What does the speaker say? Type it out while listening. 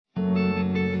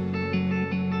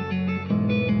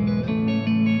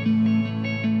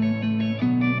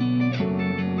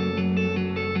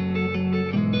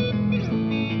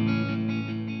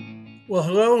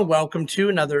Well, hello and welcome to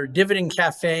another Dividend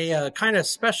Cafe, kind of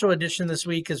special edition this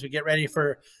week as we get ready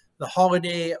for the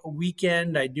holiday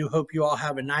weekend. I do hope you all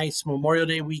have a nice Memorial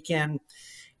Day weekend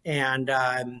and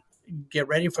get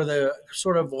ready for the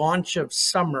sort of launch of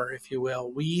summer, if you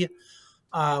will. We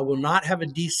will not have a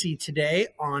DC today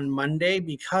on Monday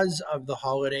because of the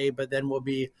holiday, but then we'll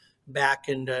be back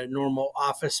into normal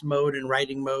office mode and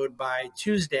writing mode by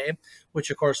Tuesday,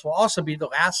 which of course will also be the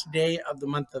last day of the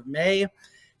month of May.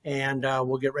 And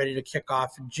we'll get ready to kick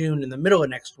off June in the middle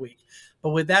of next week. But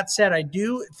with that said, I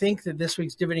do think that this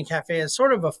week's Dividend Cafe is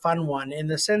sort of a fun one in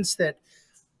the sense that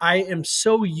I am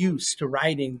so used to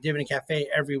writing Dividend Cafe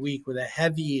every week with a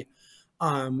heavy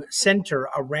center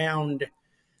around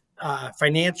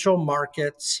financial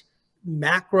markets,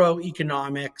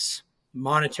 macroeconomics,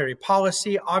 monetary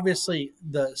policy. Obviously,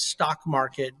 the stock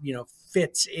market,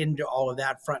 fits into all of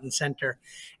that front and center.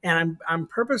 And I'm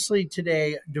purposely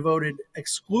today devoted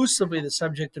exclusively to the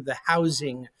subject of the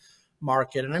housing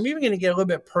market. And I'm even going to get a little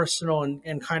bit personal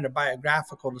and kind of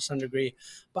biographical to some degree.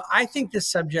 But I think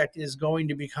this subject is going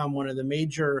to become one of the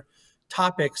major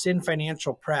topics in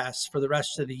financial press for the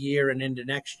rest of the year and into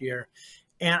next year.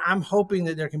 And I'm hoping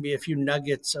that there can be a few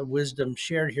nuggets of wisdom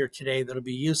shared here today that'll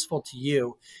be useful to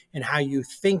you in how you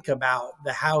think about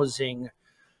the housing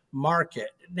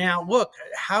market. Now, look,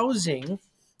 housing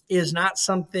is not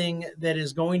something that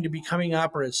is going to be coming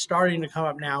up or is starting to come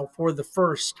up now for the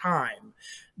first time.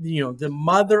 The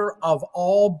mother of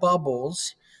all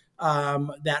bubbles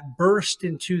that burst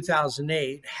in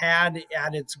 2008 had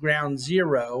at its ground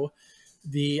zero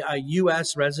the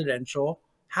U.S. residential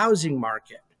housing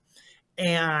market.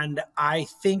 And I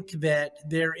think that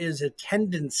there is a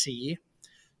tendency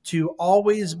to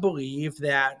always believe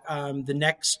that the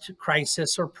next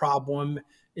crisis or problem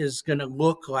is going to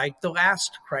look like the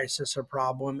last crisis or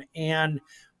problem. And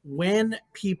when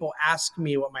people ask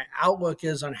me what my outlook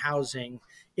is on housing,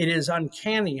 it is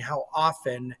uncanny how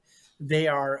often they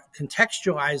are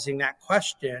contextualizing that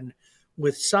question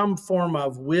with some form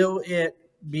of, will it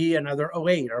be another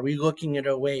 '08? Are we looking at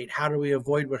 '08? How do we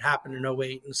avoid what happened in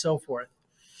 '08 and so forth?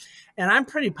 And I'm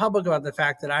pretty public about the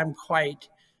fact that I'm quite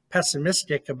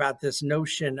pessimistic about this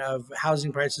notion of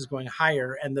housing prices going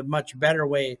higher. And the much better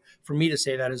way for me to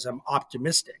say that is I'm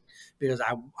optimistic, because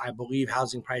I believe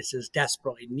housing prices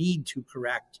desperately need to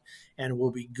correct and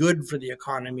will be good for the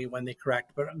economy when they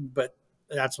correct. But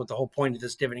that's what the whole point of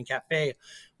this Dividend Cafe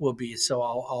will be. So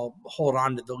I'll hold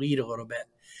on to the lead a little bit.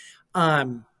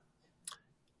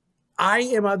 I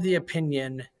am of the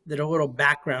opinion that a little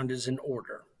background is in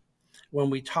order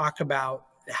when we talk about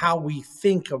how we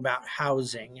think about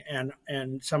housing and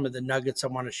some of the nuggets I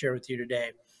want to share with you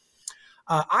today.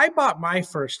 I bought my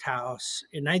first house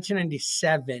in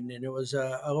 1997, and it was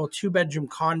a little two-bedroom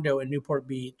condo in Newport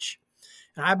Beach.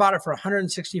 And I bought it for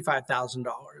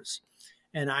 $165,000,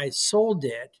 and I sold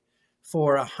it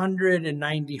for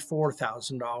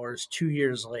 $194,000 2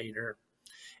 years later,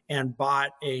 and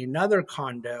bought another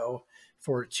condo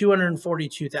for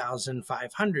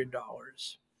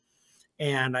 $242,500.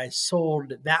 And I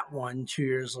sold that one 2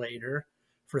 years later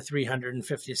for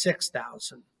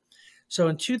 $356,000. So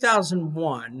in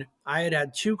 2001, I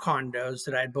had two condos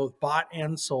that I had both bought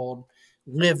and sold,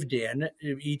 lived in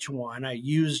each one. I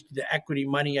used the equity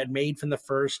money I'd made from the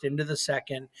first into the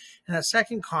second. And that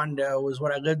second condo was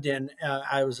what I lived in.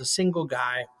 I was a single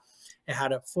guy. It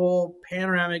had a full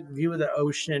panoramic view of the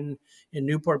ocean in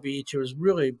Newport Beach. It was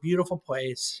really a beautiful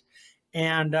place.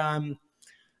 And,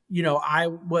 I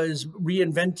was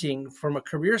reinventing from a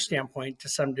career standpoint to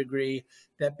some degree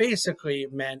that basically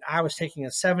meant I was taking a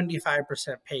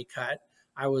 75% pay cut.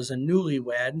 I was a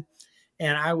newlywed,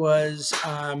 and I was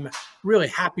really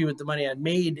happy with the money I'd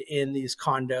made in these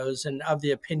condos and of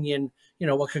the opinion,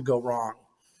 what could go wrong.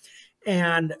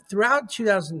 And throughout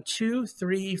 2002,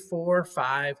 3, 4,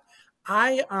 5,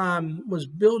 I was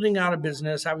building out a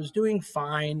business. I was doing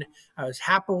fine. I was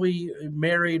happily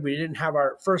married. We didn't have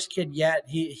our first kid yet.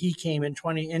 He came in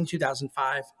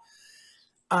 2005.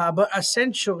 But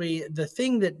essentially, the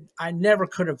thing that I never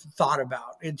could have thought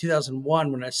about in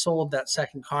 2001 when I sold that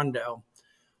second condo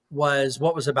was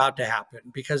what was about to happen.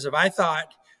 Because if I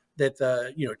thought that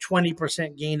the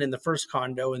 20% gain in the first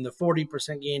condo and the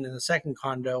 40% gain in the second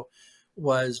condo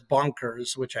was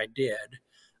bonkers, which I did,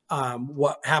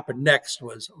 what happened next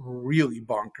was really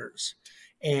bonkers.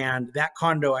 And that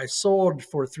condo I sold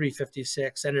for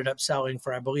 $356 ended up selling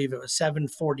for, I believe it was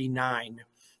 $749,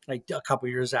 like a couple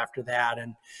of years after that.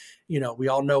 And, we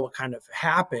all know what kind of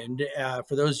happened.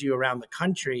 For those of you around the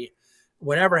country,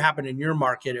 whatever happened in your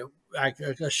market, I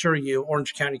assure you,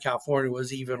 Orange County, California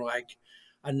was even like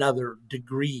another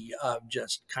degree of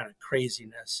just kind of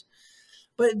craziness.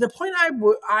 But the point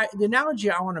the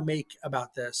analogy I want to make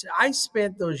about this, I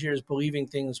spent those years believing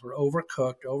things were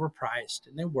overcooked, overpriced,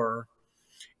 and they were.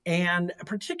 And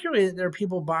particularly, there are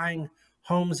people buying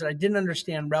homes that I didn't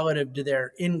understand relative to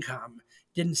their income,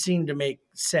 didn't seem to make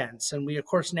sense. And we, of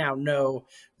course, now know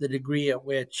the degree at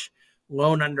which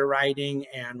loan underwriting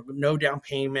and no down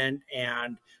payment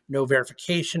and no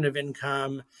verification of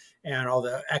income and all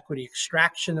the equity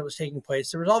extraction that was taking place,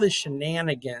 there was all these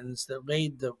shenanigans that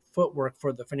laid the footwork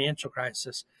for the financial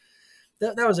crisis.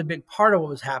 That was a big part of what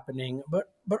was happening. But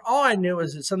all I knew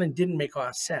is that something didn't make a lot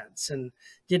of sense and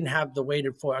didn't have the way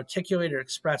to articulate or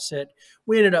express it.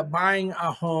 We ended up buying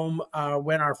a home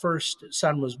when our first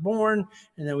son was born,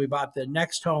 and then we bought the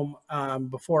next home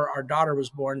before our daughter was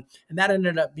born. And that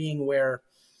ended up being where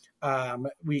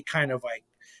we kind of like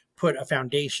put a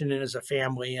foundation in as a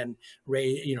family and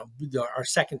raised, our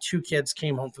second two kids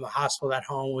came home from the hospital at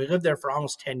home. We lived there for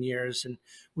almost 10 years and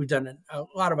we've done a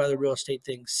lot of other real estate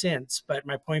things since. But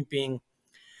my point being,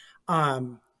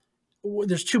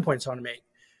 there's 2 points I want to make.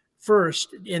 First,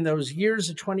 in those years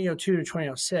of 2002 to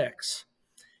 2006,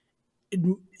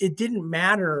 it didn't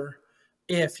matter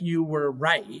if you were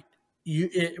right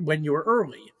when you were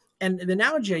early. And the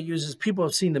analogy I use is people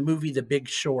have seen the movie The Big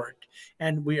Short,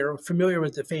 and we are familiar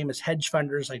with the famous hedge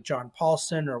funders like John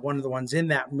Paulson or one of the ones in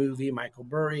that movie, Michael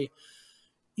Burry.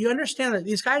 You understand that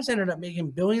these guys ended up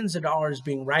making billions of dollars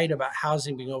being right about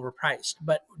housing being overpriced.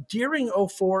 But during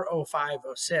 04, 05,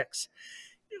 06,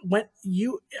 when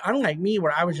unlike me,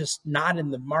 where I was just not in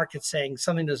the market saying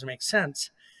something doesn't make sense,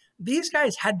 these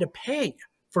guys had to pay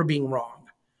for being wrong.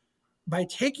 By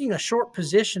taking a short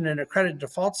position in a credit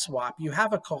default swap, you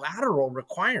have a collateral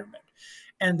requirement.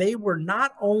 And they were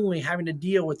not only having to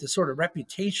deal with the sort of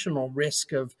reputational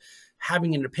risk of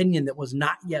having an opinion that was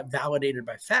not yet validated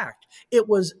by fact, it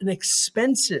was an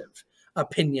expensive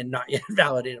opinion not yet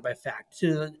validated by fact,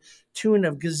 to the tune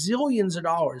of gazillions of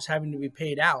dollars having to be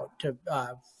paid out to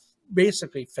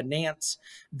basically finance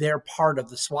their part of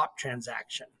the swap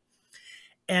transaction.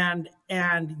 And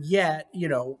yet,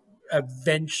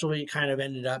 eventually kind of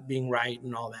ended up being right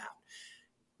and all that.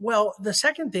 Well, the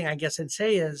second thing I guess I'd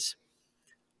say is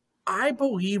I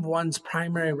believe one's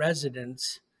primary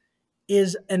residence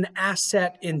is an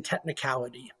asset in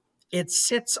technicality. It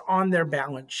sits on their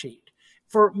balance sheet.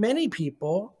 For many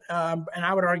people, and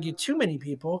I would argue too many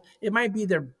people, it might be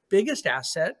their biggest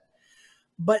asset,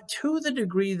 but to the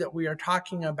degree that we are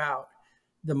talking about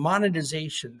the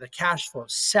monetization, the cash flow,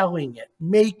 selling it,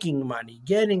 making money,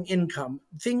 getting income,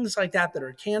 things like that that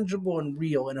are tangible and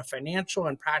real in a financial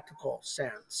and practical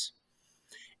sense,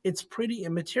 it's pretty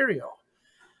immaterial.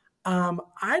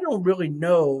 I don't really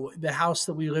know the house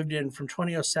that we lived in from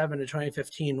 2007 to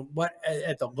 2015, what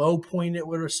at the low point it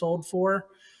would have sold for,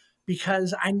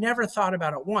 because I never thought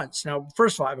about it once. Now,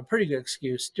 first of all, I have a pretty good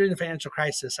excuse. During the financial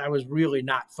crisis, I was really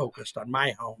not focused on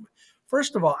my home.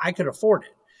 First of all, I could afford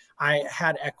it. I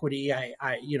had equity. I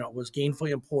was gainfully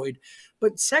employed.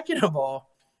 But second of all,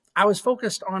 I was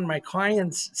focused on my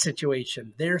clients'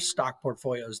 situation, their stock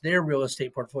portfolios, their real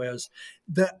estate portfolios,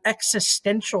 the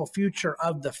existential future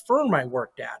of the firm I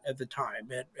worked at the time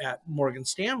at Morgan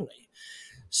Stanley.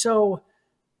 So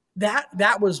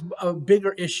that was a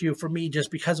bigger issue for me just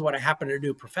because of what I happened to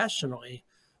do professionally.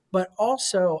 But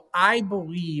also, I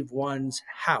believe one's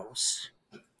house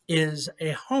is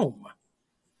a home.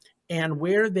 And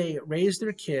where they raise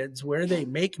their kids, where they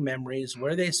make memories,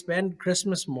 where they spend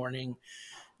Christmas morning,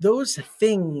 those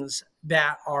things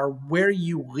that are where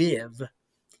you live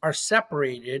are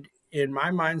separated, in my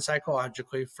mind,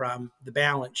 psychologically from the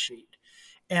balance sheet.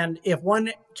 And if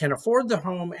one can afford the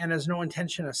home and has no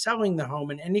intention of selling the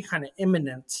home in any kind of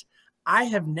imminence, I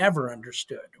have never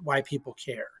understood why people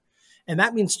care. And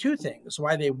that means two things: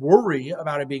 why they worry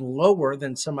about it being lower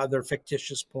than some other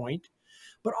fictitious point,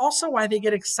 but also why they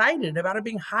get excited about it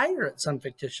being higher at some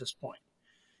fictitious point.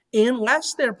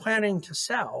 Unless they're planning to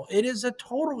sell, it is a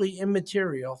totally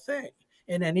immaterial thing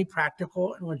in any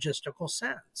practical and logistical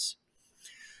sense.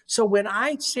 So when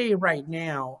I say right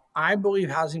now, I believe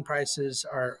housing prices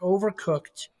are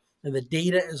overcooked and the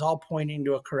data is all pointing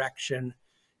to a correction,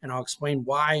 and I'll explain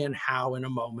why and how in a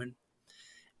moment.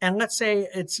 And let's say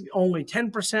it's only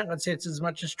 10%. Let's say it's as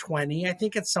much as 20. I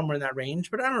think it's somewhere in that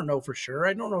range, but I don't know for sure.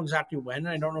 I don't know exactly when.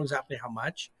 I don't know exactly how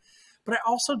much. But I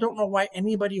also don't know why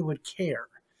anybody would care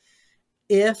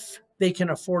if they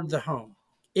can afford the home,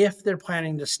 if they're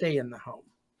planning to stay in the home.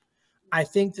 I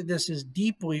think that this is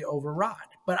deeply overwrought.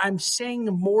 But I'm saying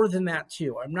more than that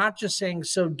too. I'm not just saying,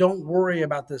 so don't worry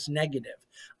about this negative.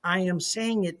 I am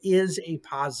saying it is a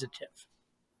positive.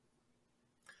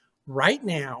 Right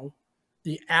now,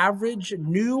 the average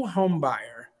new home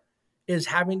buyer is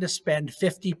having to spend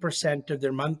 50% of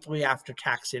their monthly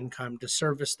after-tax income to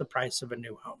service the price of a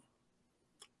new home.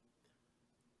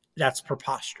 That's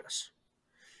preposterous.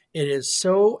 It is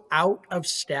so out of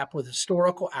step with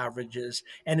historical averages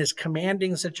and is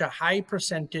commanding such a high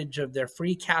percentage of their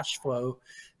free cash flow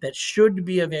that should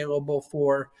be available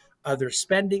for other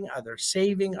spending, other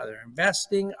saving, other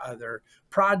investing, other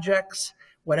projects,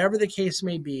 whatever the case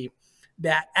may be,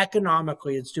 that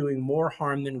economically it's doing more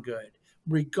harm than good,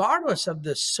 regardless of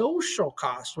the social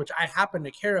cost, which I happen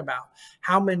to care about,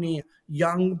 how many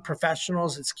young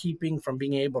professionals it's keeping from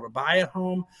being able to buy a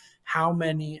home, how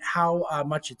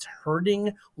much it's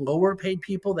hurting lower paid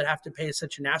people that have to pay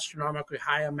such an astronomically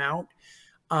high amount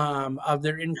of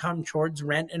their income towards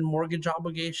rent and mortgage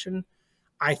obligation.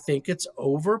 I think it's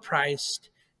overpriced.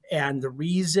 And the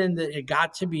reason that it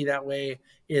got to be that way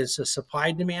is a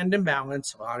supply-demand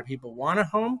imbalance. A lot of people want a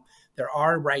home. There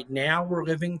are right now, we're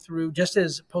living through, just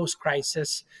as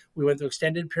post-crisis, we went through an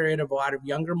extended period of a lot of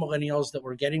younger millennials that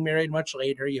were getting married much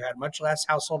later. You had much less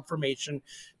household formation.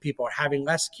 People are having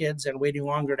less kids and waiting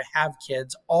longer to have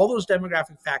kids. All those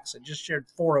demographic facts, I just shared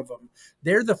 4 of them.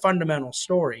 They're the fundamental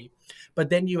story. But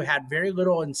then you had very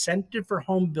little incentive for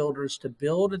home builders to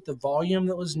build at the volume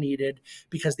that was needed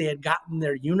because they had gotten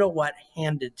their you-know-what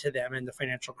handed to them in the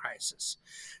financial crisis.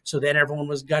 So then everyone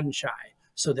was gun shy.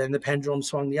 So then the pendulum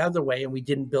swung the other way and we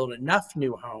didn't build enough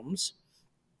new homes.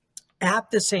 At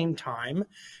the same time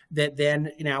that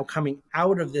then now coming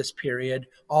out of this period,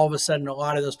 all of a sudden, a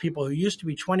lot of those people who used to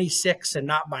be 26 and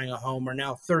not buying a home are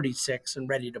now 36 and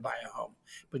ready to buy a home.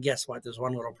 But guess what? There's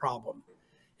one little problem.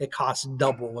 It costs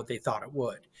double what they thought it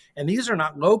would. And these are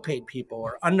not low paid people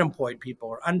or unemployed people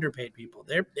or underpaid people.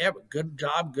 They have a good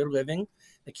job, good living.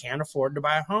 They can't afford to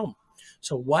buy a home.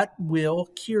 So what will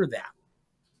cure that?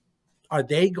 Are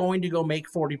they going to go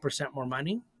make 40% more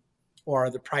money, or are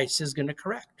the prices going to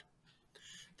correct?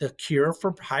 The cure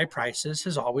for high prices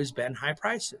has always been high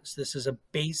prices. This is a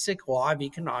basic law of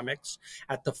economics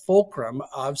at the fulcrum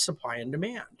of supply and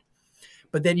demand.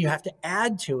 But then you have to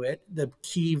add to it, the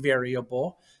key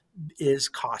variable is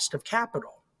cost of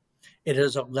capital. It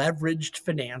is a leveraged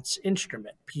finance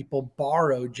instrument. People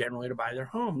borrow generally to buy their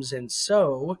homes. And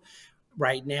so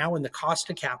right now, when the cost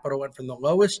of capital went from the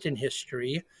lowest in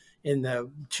history in the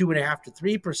 2.5% to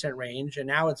 3% range, and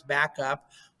now it's back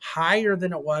up higher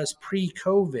than it was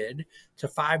pre-COVID to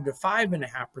 5 to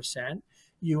 5.5%,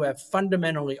 you have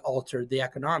fundamentally altered the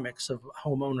economics of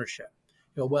home ownership.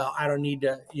 You go, well, I don't need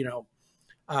to,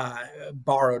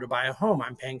 borrow to buy a home.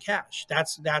 I'm paying cash.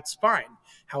 That's fine.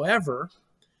 However,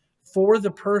 for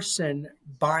the person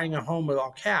buying a home with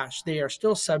all cash, they are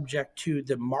still subject to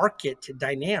the market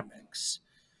dynamics,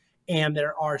 and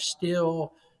there is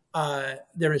still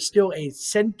a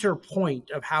center point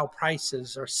of how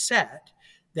prices are set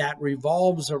that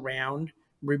revolves around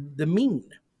the mean.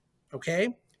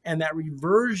 Okay, and that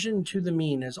reversion to the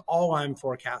mean is all I'm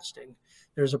forecasting.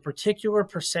 There's a particular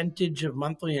percentage of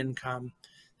monthly income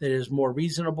that is more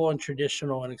reasonable and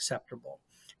traditional and acceptable,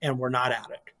 and we're not at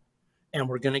it. And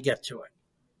we're going to get to it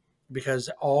because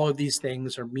all of these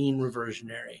things are mean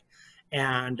reversionary.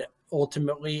 And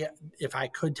ultimately, if I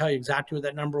could tell you exactly what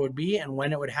that number would be and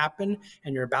when it would happen,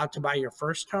 and you're about to buy your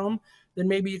first home, then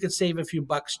maybe you could save a few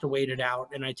bucks to wait it out.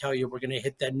 And I tell you, we're going to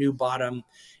hit that new bottom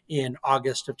in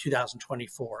August of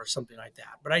 2024 or something like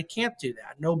that. But I can't do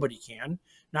that. Nobody can,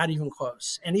 not even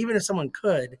close. And even if someone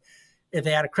could, if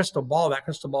they had a crystal ball, that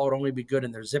crystal ball would only be good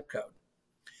in their zip code.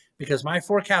 Because my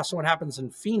forecast of what happens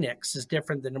in Phoenix is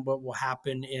different than what will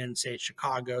happen in, say,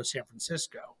 Chicago, San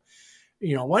Francisco.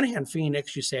 On one hand,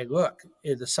 Phoenix, you say, look,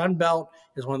 the Sun Belt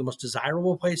is one of the most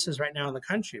desirable places right now in the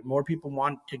country. More people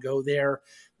want to go there.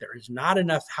 There is not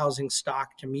enough housing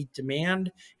stock to meet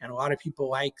demand. And a lot of people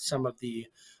like some of the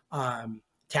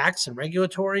tax and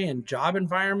regulatory and job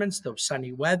environments, the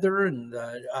sunny weather and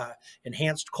the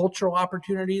enhanced cultural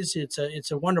opportunities.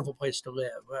 It's a wonderful place to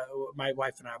live. My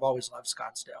wife and I have always loved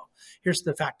Scottsdale. Here's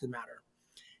the fact of the matter.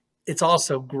 It's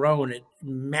also grown at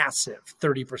massive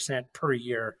 30% per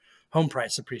year home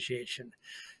price appreciation.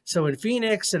 So in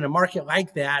Phoenix, in a market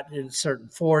like that, in certain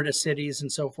Florida cities and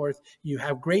so forth, you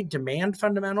have great demand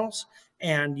fundamentals,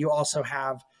 and you also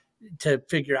have to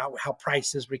figure out how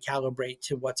prices recalibrate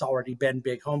to what's already been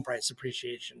big home price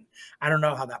appreciation. I don't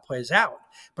know how that plays out,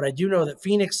 but I do know that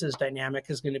Phoenix's dynamic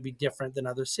is going to be different than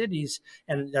other cities,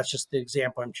 and that's just the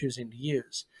example I'm choosing to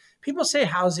use. People say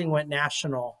housing went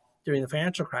national during the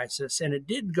financial crisis, and it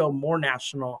did go more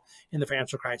national in the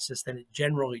financial crisis than it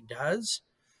generally does.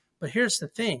 But here's the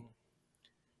thing.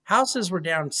 Houses were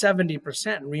down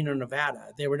 70% in Reno, Nevada.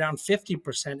 They were down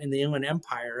 50% in the Inland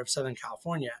Empire of Southern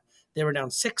California. They were down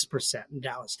 6% in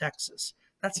Dallas, Texas.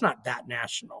 That's not that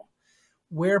national.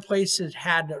 Where places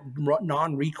had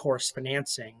non-recourse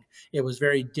financing, it was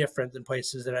very different than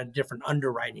places that had a different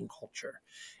underwriting culture.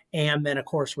 And then, of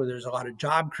course, where there's a lot of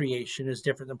job creation is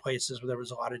different than places where there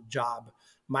was a lot of job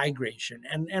migration.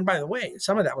 And by the way,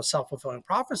 some of that was self-fulfilling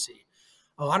prophecy.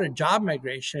 A lot of job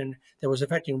migration that was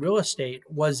affecting real estate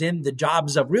was in the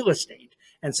jobs of real estate.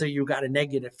 And so you got a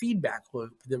negative feedback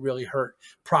loop that really hurt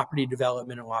property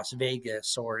development in Las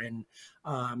Vegas or in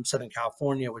Southern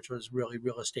California, which was really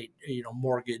real estate,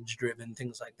 mortgage driven,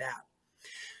 things like that.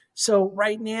 So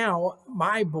right now,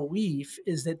 my belief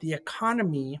is that the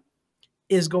economy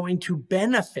is going to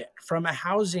benefit from a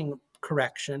housing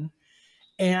correction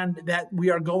and that we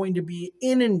are going to be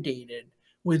inundated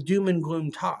with doom and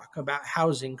gloom talk about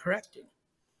housing correcting.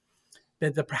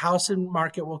 That the housing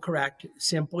market will correct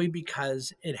simply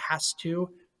because it has to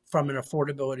from an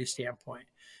affordability standpoint.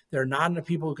 There are not enough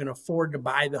people who can afford to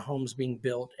buy the homes being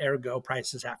built, ergo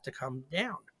prices have to come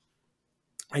down.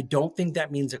 I don't think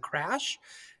that means a crash.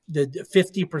 The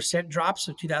 50% drops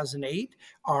of 2008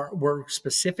 were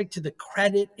specific to the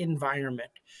credit environment.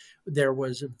 There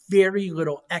was very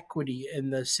little equity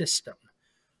in the system.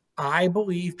 I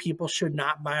believe people should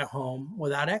not buy a home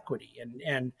without equity.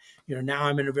 And now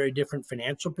I'm in a very different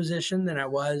financial position than I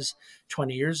was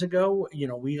 20 years ago.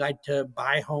 We like to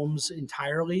buy homes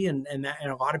entirely, and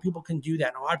a lot of people can do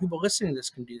that. And a lot of people listening to this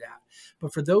can do that.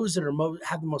 But for those that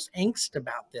have the most angst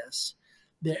about this,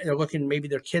 they're looking, maybe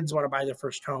their kids want to buy their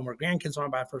first home or grandkids want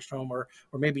to buy a first home, or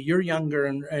maybe you're younger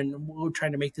and we're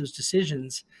trying to make those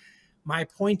decisions. My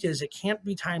point is, it can't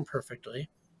be timed perfectly.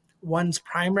 One's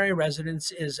primary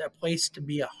residence is a place to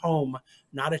be a home,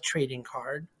 not a trading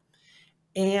card.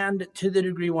 And to the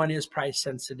degree one is price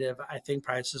sensitive, I think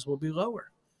prices will be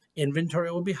lower. Inventory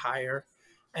will be higher.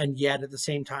 And yet at the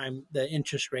same time, the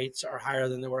interest rates are higher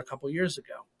than they were a couple of years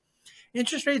ago.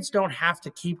 Interest rates don't have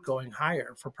to keep going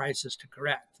higher for prices to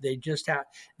correct. They just have,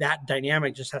 that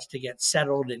dynamic just has to get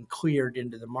settled and cleared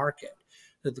into the market.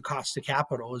 That the cost of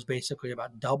capital is basically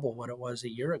about double what it was a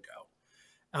year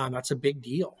ago. That's a big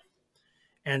deal.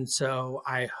 And so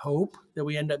I hope that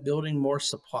we end up building more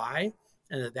supply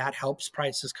and that helps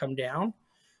prices come down.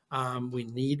 We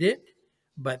need it.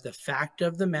 But the fact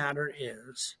of the matter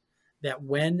is that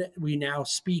when we now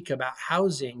speak about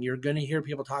housing, you're going to hear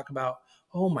people talk about,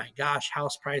 oh my gosh,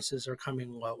 house prices are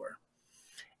coming lower.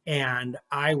 And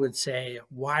I would say,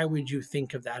 why would you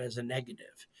think of that as a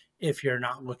negative if you're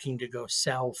not looking to go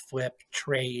sell, flip,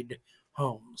 trade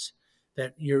homes?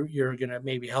 That you're going to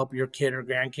maybe help your kid or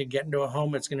grandkid get into a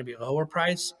home. It's going to be a lower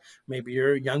price. Maybe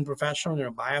you're a young professional going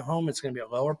to buy a home. It's going to be a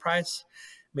lower price.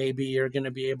 Maybe you're going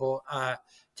to be able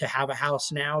to have a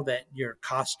house now that your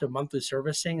cost of monthly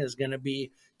servicing is going to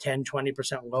be 10,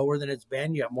 20% lower than it's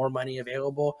been. You have more money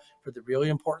available for the really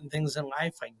important things in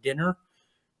life, like dinner.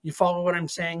 You follow what I'm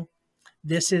saying?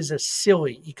 This is a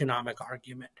silly economic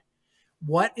argument.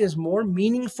 What is more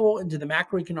meaningful into the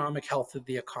macroeconomic health of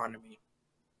the economy?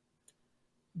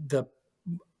 The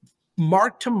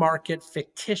mark-to-market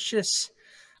fictitious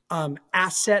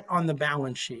asset on the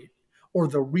balance sheet, or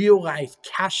the real life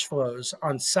cash flows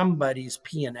on somebody's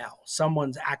P&L,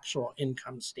 someone's actual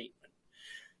income statement.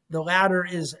 The latter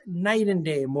is night and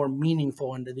day more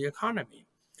meaningful into the economy.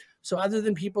 So other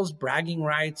than people's bragging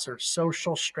rights or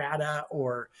social strata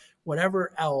or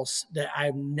whatever else that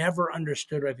I've never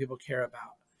understood why people care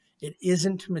about, it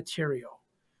isn't material.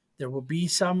 There will be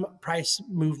some price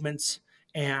movements,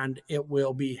 and it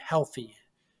will be healthy.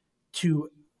 To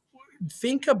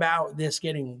think about this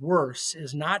getting worse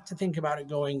is not to think about it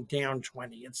going down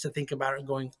 20. It's to think about it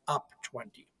going up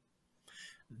 20.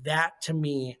 That, to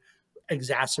me,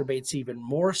 exacerbates even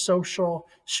more social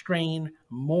strain,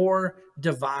 more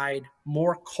divide,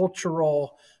 more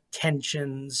cultural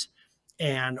tensions,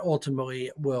 and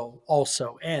ultimately will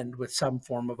also end with some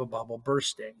form of a bubble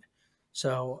bursting.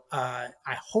 So I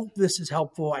hope this is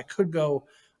helpful. I could go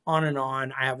on and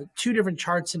on. I have 2 different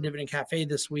charts in Dividend Cafe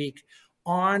this week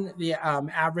on the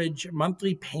average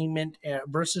monthly payment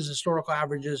versus historical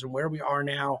averages and where we are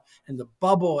now, and the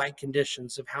bubble-like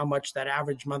conditions of how much that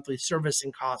average monthly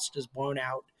servicing cost is blown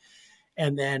out.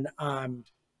 And then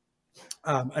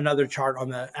another chart on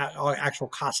the actual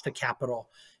cost of capital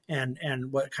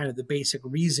and what kind of the basic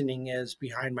reasoning is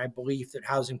behind my belief that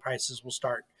housing prices will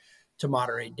start to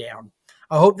moderate down.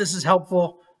 I hope this is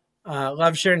helpful.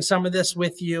 Love sharing some of this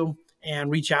with you,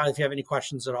 and reach out if you have any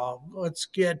questions at all. Let's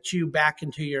get you back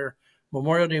into your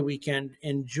Memorial Day weekend.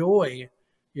 Enjoy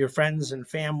your friends and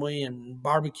family and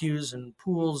barbecues and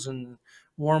pools and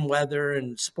warm weather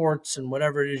and sports and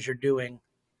whatever it is you're doing.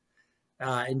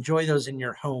 Enjoy those in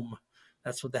your home.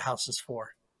 That's what the house is for.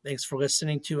 Thanks for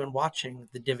listening to and watching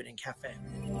the Dividend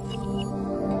Cafe.